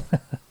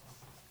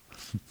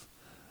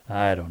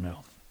 I don't know.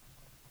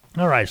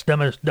 All right,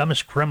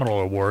 dumbest criminal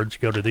awards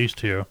go to these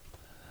two.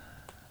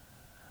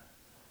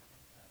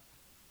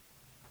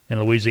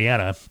 In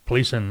Louisiana,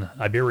 police in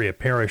Iberia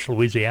Parish,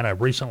 Louisiana,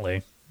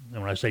 recently,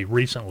 and when I say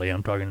recently,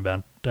 I'm talking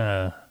about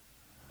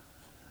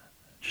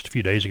just a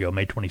few days ago,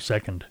 May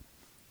 22nd,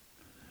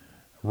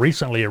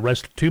 recently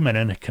arrested 2 men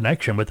in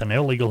connection with an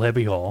illegal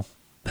heavy haul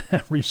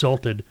that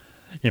resulted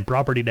in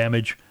property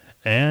damage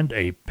and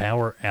a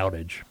power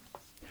outage.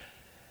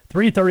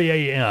 3:30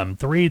 a.m.,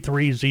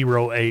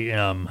 3:30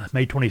 a.m.,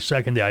 May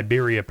 22nd, the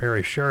Iberia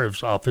Parish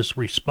Sheriff's Office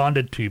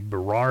responded to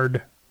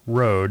Burrard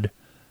Road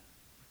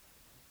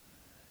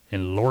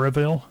in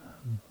Lauraville,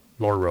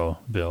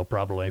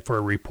 probably, for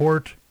a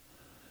report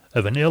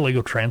of an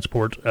illegal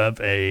transport of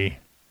a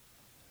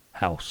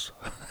house.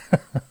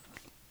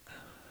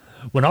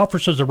 When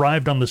officers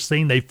arrived on the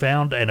scene, they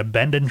found an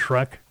abandoned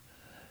truck,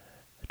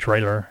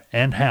 trailer,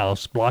 and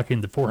house blocking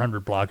the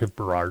 400 block of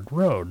Burrard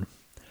Road.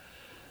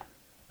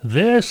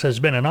 This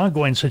has been an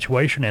ongoing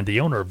situation, and the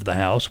owner of the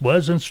house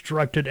was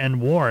instructed and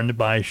warned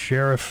by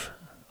sheriff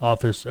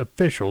office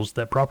officials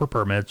that proper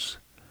permits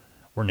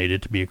were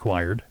needed to be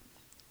acquired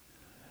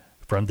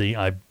from the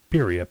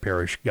Iberia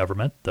Parish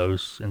government.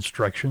 Those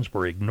instructions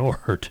were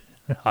ignored,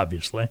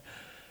 obviously,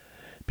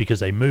 because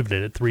they moved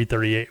it at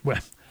 3:30 a.m. Well,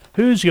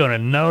 who's going to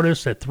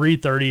notice at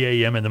 3:30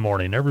 a.m. in the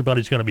morning?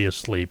 Everybody's going to be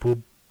asleep.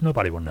 Well,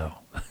 nobody will know.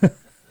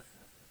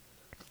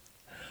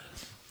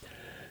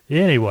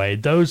 Anyway,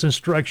 those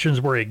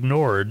instructions were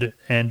ignored,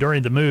 and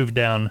during the move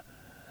down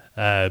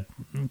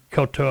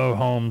Coteau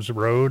Holmes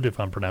Road, if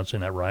I'm pronouncing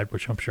that right,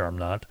 which I'm sure I'm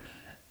not,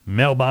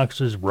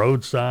 mailboxes,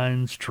 road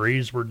signs,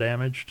 trees were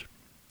damaged,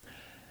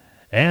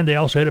 and they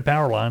also hit a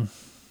power line,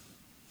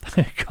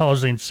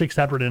 causing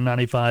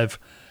 695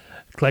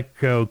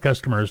 Clecco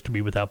customers to be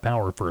without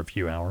power for a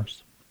few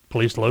hours.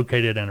 Police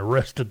located and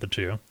arrested the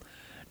two,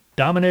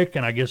 Dominic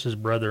and I guess his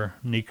brother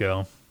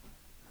Nico,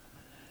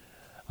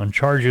 on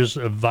charges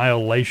of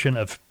violation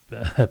of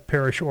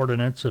parish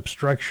ordinance,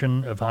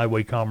 obstruction of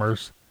highway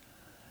commerce,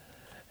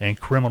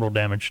 and criminal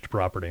damage to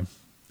property.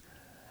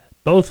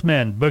 Both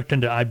men booked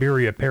into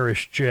Iberia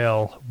Parish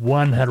Jail,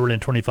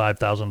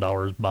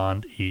 $125,000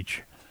 bond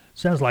each.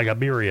 Sounds like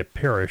Iberia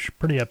Parish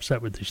pretty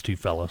upset with these two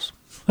fellas.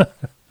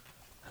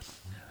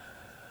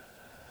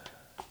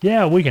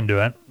 Yeah, we can do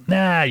it.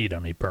 Nah, you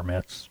don't need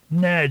permits.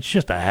 Nah, it's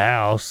just a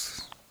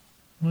house.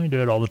 We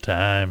do it all the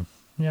time.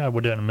 Yeah,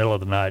 we'll do it in the middle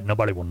of the night.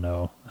 Nobody will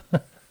know.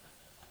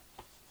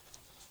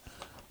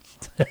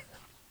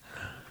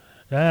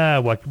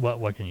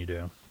 What can you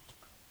do?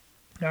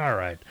 All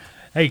right.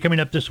 Hey,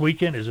 coming up this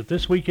weekend, is it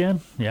this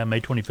weekend? Yeah,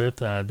 May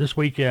 25th. This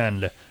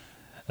weekend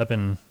up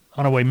in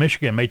Onaway,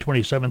 Michigan, May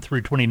 27th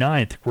through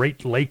 29th,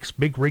 Great Lakes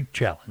Big Rig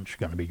Challenge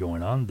going to be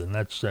going on. Then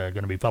that's going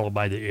to be followed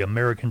by the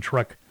American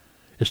Truck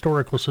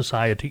Historical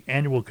Society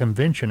Annual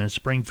Convention in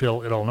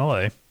Springfield,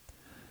 Illinois.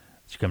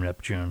 It's coming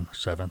up June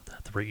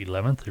 7th through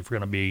 11th. If you're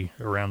going to be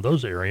around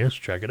those areas,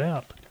 check it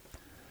out.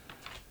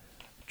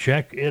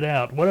 Check it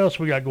out. What else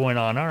we got going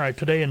on? All right,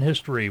 today in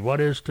history. What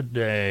is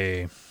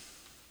today?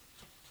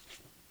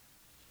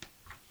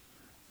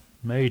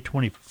 May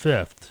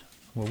 25th.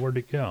 Well, where'd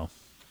it go?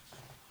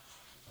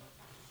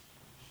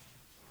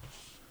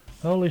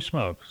 Holy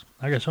smokes.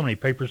 I got so many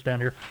papers down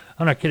here.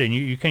 I'm not kidding.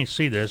 You can't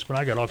see this, but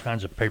I got all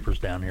kinds of papers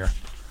down here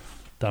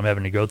that I'm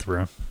having to go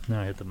through.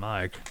 Now I hit the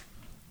mic.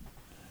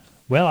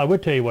 Well, I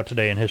would tell you what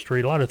today in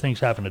history. A lot of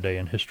things happen today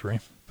in history,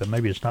 but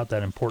maybe it's not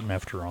that important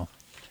after all.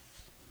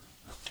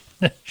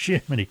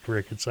 Jiminy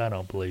crickets, I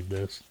don't believe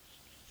this.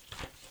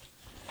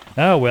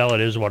 Oh, well, it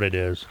is what it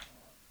is.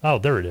 Oh,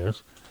 there it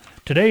is.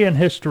 Today in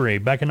history,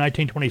 back in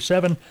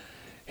 1927,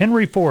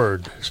 Henry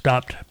Ford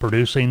stopped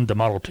producing the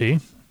Model T.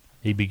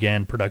 He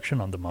began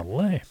production on the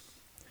Model A.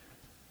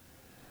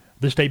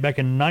 This day back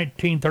in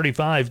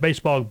 1935,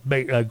 baseball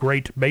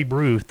great Babe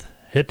Ruth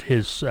hit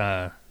his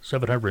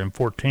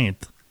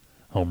 714th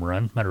home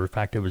run. Matter of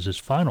fact, it was his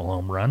final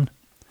home run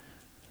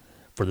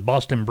for the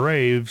Boston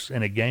Braves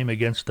in a game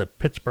against the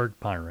Pittsburgh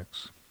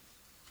Pirates.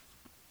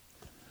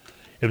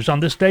 It was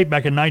on this date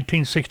back in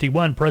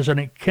 1961,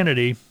 President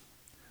Kennedy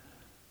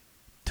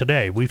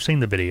today, we've seen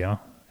the video,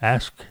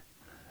 ask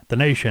the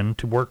nation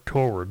to work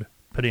toward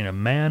putting a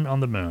man on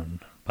the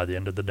moon by the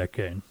end of the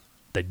decade.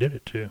 They did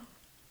it too.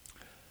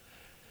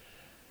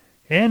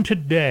 And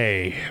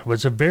today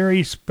was a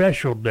very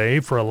special day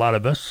for a lot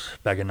of us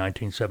back in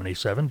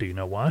 1977. Do you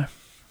know why?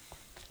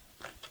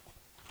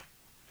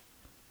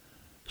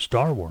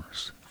 Star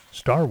Wars.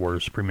 Star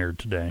Wars premiered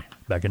today,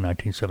 back in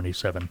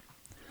 1977.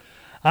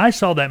 I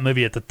saw that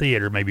movie at the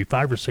theater maybe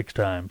 5 or 6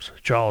 times.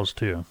 Jaws,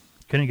 too.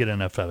 Couldn't get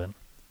enough of it.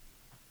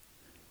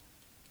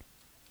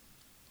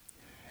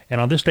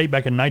 And on this date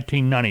back in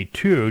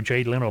 1992,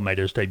 Jay Leno made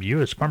his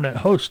debut as permanent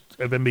host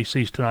of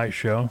NBC's Tonight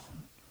Show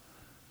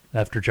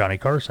after Johnny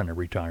Carson had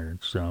retired.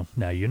 So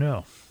now you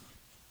know.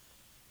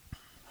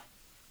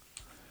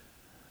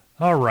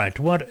 All right,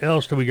 what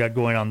else do we got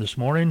going on this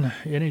morning?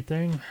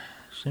 Anything?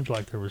 Seems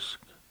like there was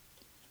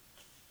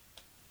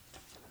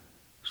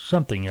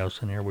something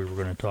else in here we were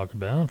going to talk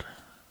about.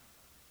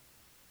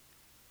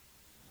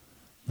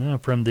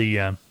 From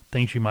the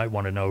things you might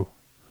want to know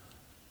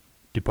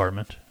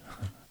department.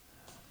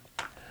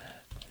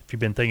 If you've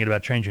been thinking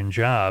about changing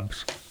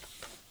jobs,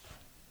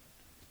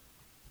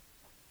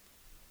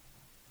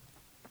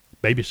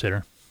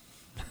 babysitter.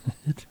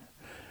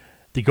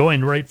 The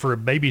going rate for a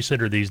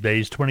babysitter these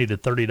days, $20 to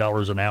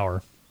 $30 an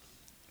hour.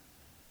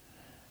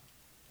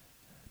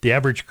 The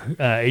average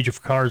age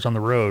of cars on the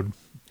road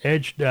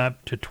edged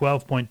up to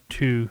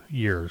 12.2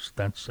 years.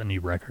 That's a new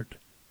record.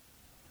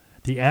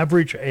 The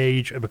average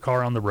age of a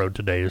car on the road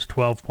today is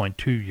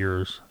 12.2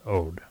 years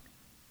old.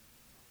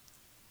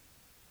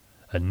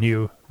 A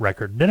new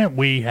record. Didn't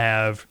we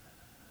have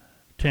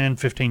 10,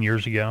 15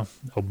 years ago,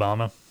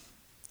 Obama?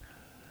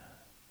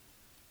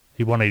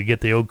 He wanted to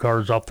get the old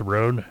cars off the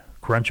road,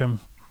 crunch them.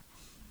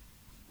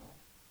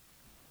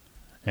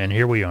 And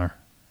here we are.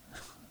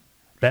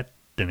 That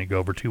didn't go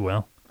over too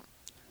well.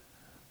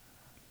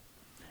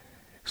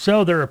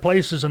 So there are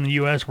places in the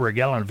U.S. where a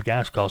gallon of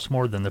gas costs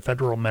more than the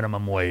federal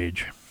minimum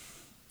wage.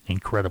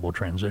 Incredible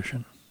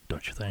transition,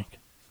 don't you think?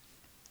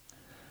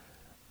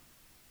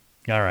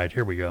 All right,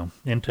 here we go.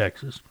 In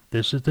Texas,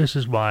 this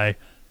is why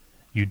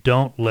you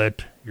don't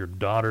let your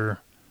daughter,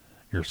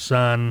 your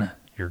son,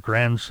 your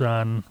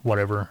grandson,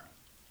 whatever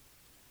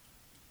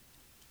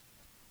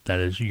that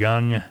is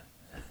young,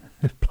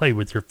 play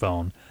with your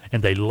phone.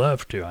 And they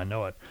love to, I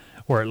know it.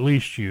 Or at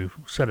least you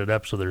set it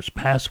up so there's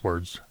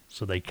passwords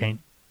so they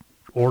can't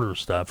order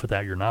stuff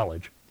without your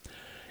knowledge.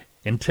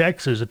 In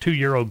Texas, a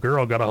 2-year-old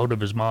girl got a hold of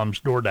his mom's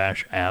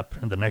DoorDash app,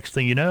 and the next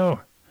thing you know,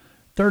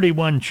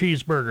 31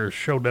 cheeseburgers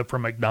showed up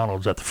from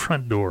McDonald's at the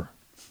front door.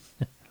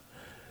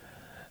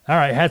 All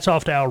right, hats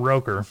off to Al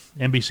Roker,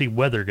 NBC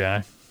weather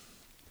guy.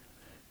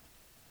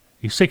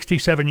 He's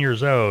 67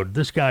 years old.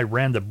 This guy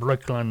ran the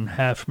Brooklyn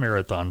Half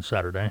Marathon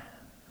Saturday.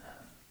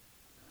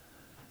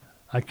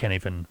 I can't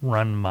even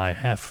run my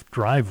half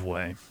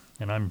driveway,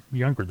 and I'm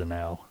younger than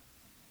Al.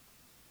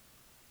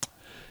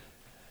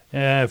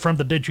 From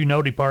the Did You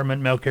Know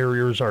department, mail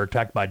carriers are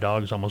attacked by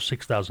dogs almost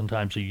 6,000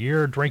 times a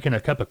year. Drinking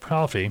a cup of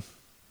coffee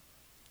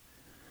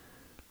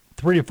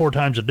 3 to 4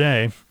 times a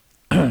day.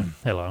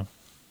 Hello.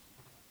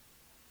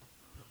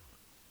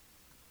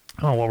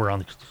 Oh, while we're on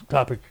the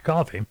topic of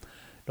coffee,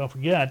 don't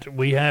forget,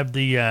 we have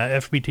the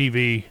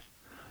FBTV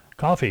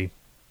coffee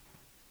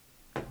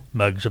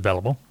mugs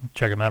available.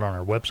 Check them out on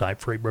our website,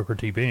 Freight Broker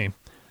TV.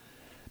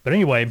 But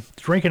anyway,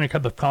 drinking a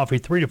cup of coffee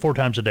 3 to 4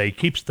 times a day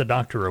keeps the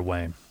doctor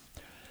away.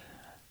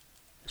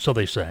 So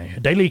they say. A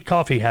daily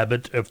coffee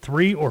habit of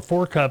 3 or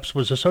 4 cups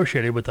was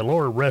associated with a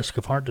lower risk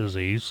of heart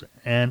disease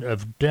and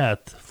of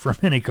death from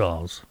any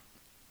cause.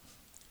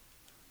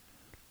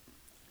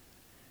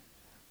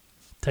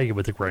 Take it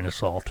with a grain of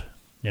salt.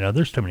 You know,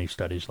 there's too many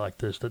studies like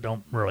this that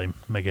don't really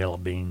make a hell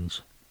of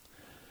beans.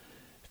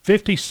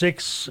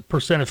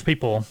 56% of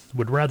people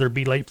would rather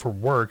be late for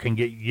work and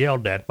get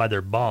yelled at by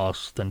their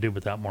boss than do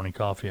without morning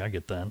coffee. I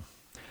get that.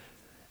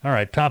 All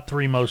right, top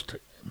 3 most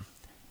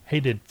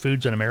hated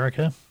foods in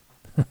America.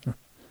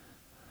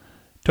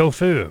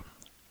 Tofu,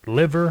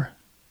 liver,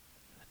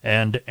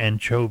 and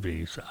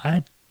anchovies.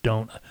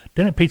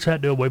 Didn't Pizza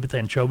Hut do away with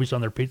anchovies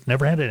on their pizza?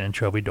 Never had an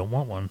anchovy, don't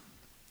want one.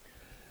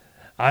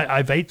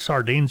 I've ate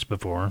sardines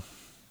before.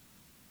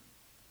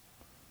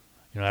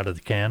 You know, out of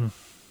the can.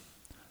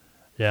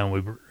 Yeah,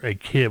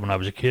 when I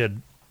was a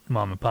kid,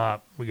 Mom and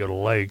Pop, we go to the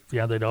lake.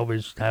 Yeah, they'd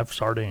always have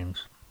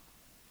sardines.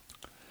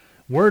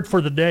 Word for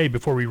the day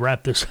before we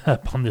wrap this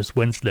up on this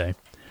Wednesday.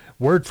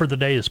 Word for the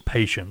day is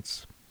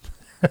patience.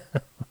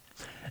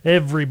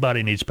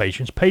 Everybody needs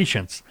patience.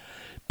 Patience.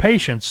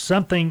 Patience,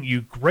 something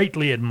you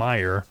greatly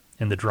admire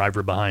in the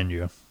driver behind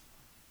you.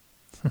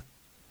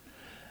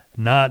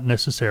 Not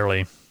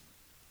necessarily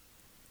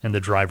in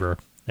the driver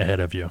ahead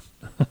of you.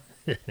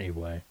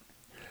 Anyway.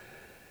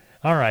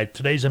 All right,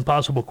 today's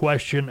impossible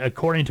question.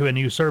 According to a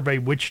new survey,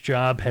 which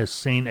job has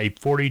seen a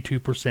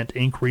 42%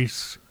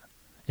 increase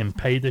in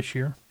pay this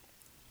year?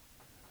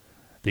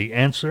 The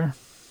answer,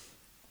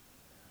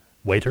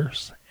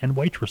 waiters and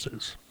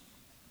waitresses.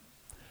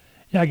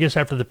 Yeah, I guess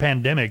after the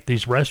pandemic,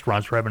 these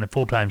restaurants were having a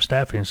full-time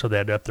staffing, so they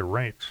had to up their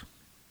rates.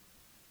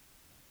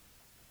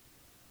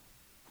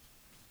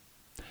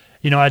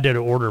 I did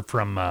an order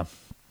from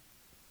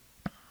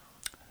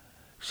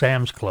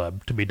Sam's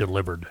Club to be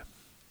delivered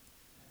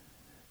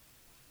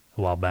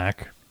a while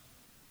back.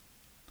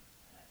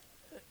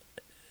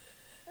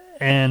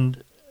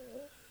 And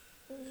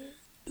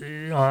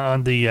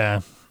on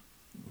the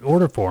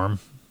order form,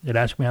 it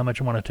asked me how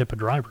much I want to tip a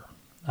driver.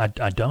 I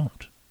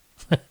don't.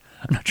 I'm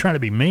not trying to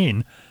be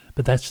mean,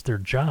 but that's their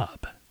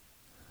job.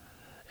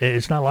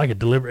 It's not like a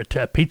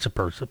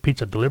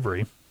pizza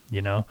delivery,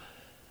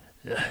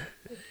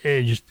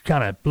 It just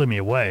kind of blew me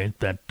away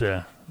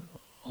that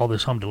all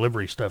this home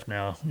delivery stuff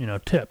now,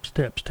 tips.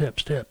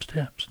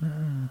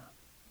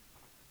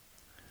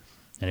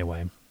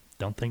 Anyway,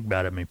 don't think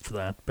bad at me for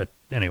that, but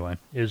anyway,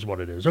 it is what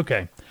it is.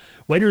 Okay,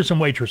 waiters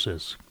and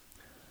waitresses.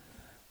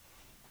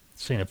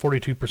 Seeing a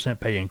 42%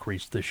 pay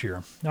increase this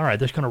year. All right,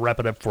 that's going to wrap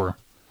it up for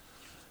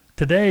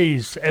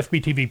today's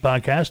FBTV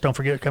podcast. Don't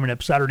forget, coming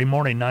up Saturday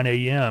morning, 9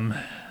 a.m.,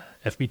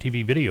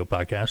 FBTV video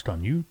podcast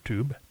on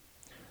YouTube,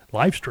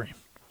 live stream.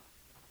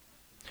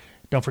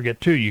 Don't forget,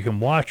 too, you can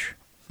watch,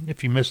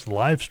 if you missed the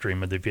live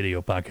stream of the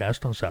video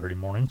podcast on Saturday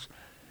mornings,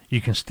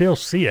 you can still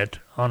see it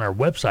on our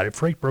website at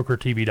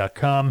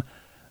freightbrokertv.com.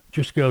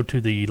 Just go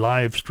to the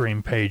live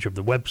stream page of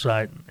the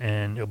website,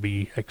 and it'll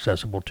be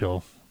accessible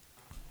till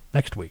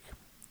next week.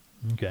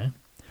 Okay.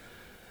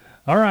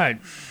 All right.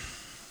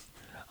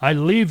 I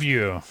leave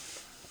you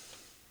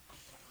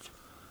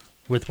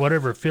with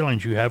whatever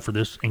feelings you have for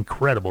this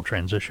incredible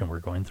transition we're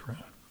going through.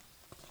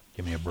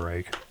 Give me a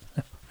break.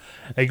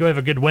 Hey, go have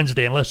a good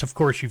Wednesday, unless, of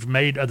course, you've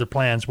made other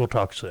plans. We'll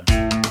talk soon.